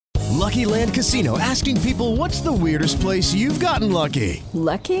Lucky Land Casino, asking people, what's the weirdest place you've gotten lucky?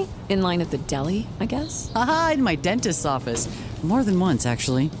 Lucky? In line at the deli, I guess? Aha, in my dentist's office. More than once,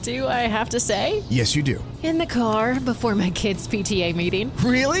 actually. Do I have to say? Yes, you do. In the car before my kids' PTA meeting.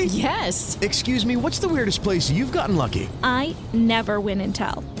 Really? Yes. Excuse me, what's the weirdest place you've gotten lucky? I never win and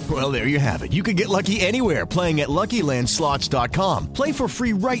tell. Well, there you have it. You can get lucky anywhere, playing at LuckyLandSlots.com. Play for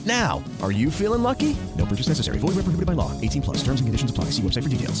free right now. Are you feeling lucky? No purchase necessary. Void where prohibited by law. 18 plus. Terms and conditions apply. See website for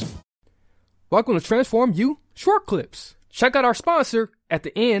details. Welcome to Transform You Short Clips. Check out our sponsor at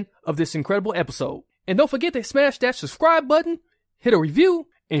the end of this incredible episode. And don't forget to smash that subscribe button, hit a review,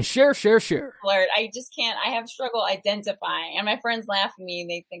 and share. Alert. I just can't. I have struggle identifying. And my friends laugh at me and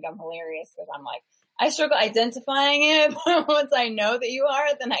they think I'm hilarious because I'm like, I struggle identifying it. But once I know that you are,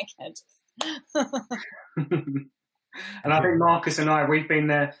 then I can't just. And I think Marcus and I, we've been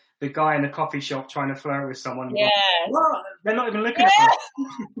the guy in the coffee shop trying to flirt with someone. Yes. Like, they're not even looking at me.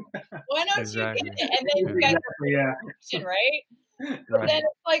 Why don't Exactly. you get it? And then you got the rejection, right? But then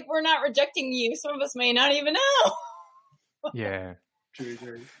it's like, we're not rejecting you. Some of us may not even know. Yeah.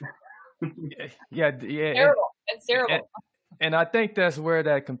 True. Yeah. Terrible. It's terrible. And I think that's where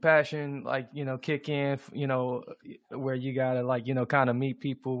that compassion, kick in, where you gotta, kind of meet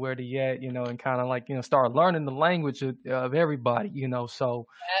people where they at, and kind of start learning the language of everybody, So,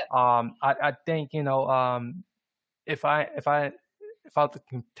 I think, if I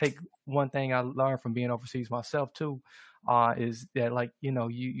can take one thing I learned from being overseas myself too, is that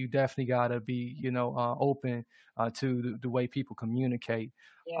you definitely gotta be, open to the way people communicate,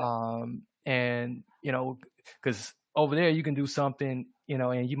 and because over there you can do something,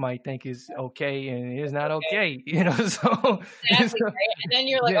 and you might think it's okay and it's not okay, so exactly, right? And then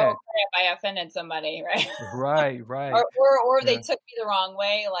you're like, oh crap, I offended somebody, right? Right. Or they took me the wrong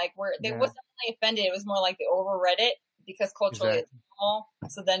way, like they wasn't really offended, it was more like they overread it because culturally it's normal.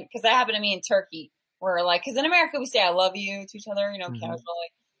 So then, because that happened to me in Turkey, where because in America we say I love you to each other,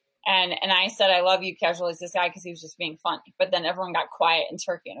 casually. And I said I love you casually to this guy because he was just being funny. But then everyone got quiet in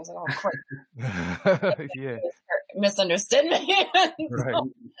Turkey, and I was like, oh, great. Yeah. Misunderstood me. Right.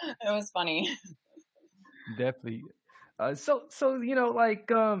 It was funny. Definitely. So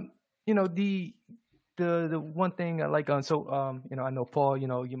the one thing I like I know Paul,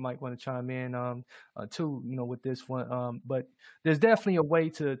 you might want to chime in too, with this one. But there's definitely a way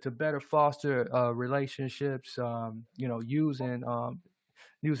to better foster relationships,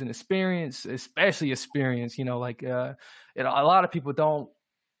 using experience, especially experience, a lot of people don't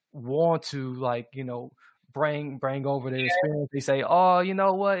want to bring over their experience. They say, oh, you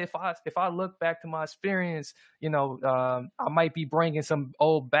know what, if I look back to my experience, I might be bringing some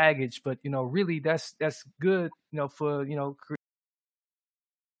old baggage, but really that's good, for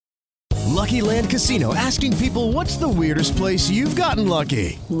Lucky Land Casino, asking people, what's the weirdest place you've gotten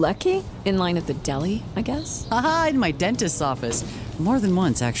lucky? Lucky? In line at the deli, I guess? Aha, in my dentist's office. More than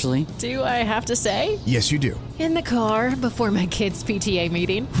once, actually. Do I have to say? Yes, you do. In the car before my kids' PTA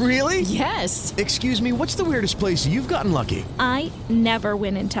meeting. Really? Yes. Excuse me, what's the weirdest place you've gotten lucky? I never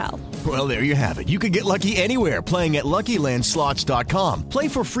win and tell. Well, there you have it. You can get lucky anywhere, playing at LuckyLandSlots.com. Play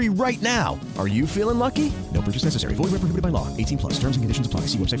for free right now. Are you feeling lucky? No purchase necessary. Void where prohibited by law. 18 plus. Terms and conditions apply.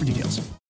 See website for details.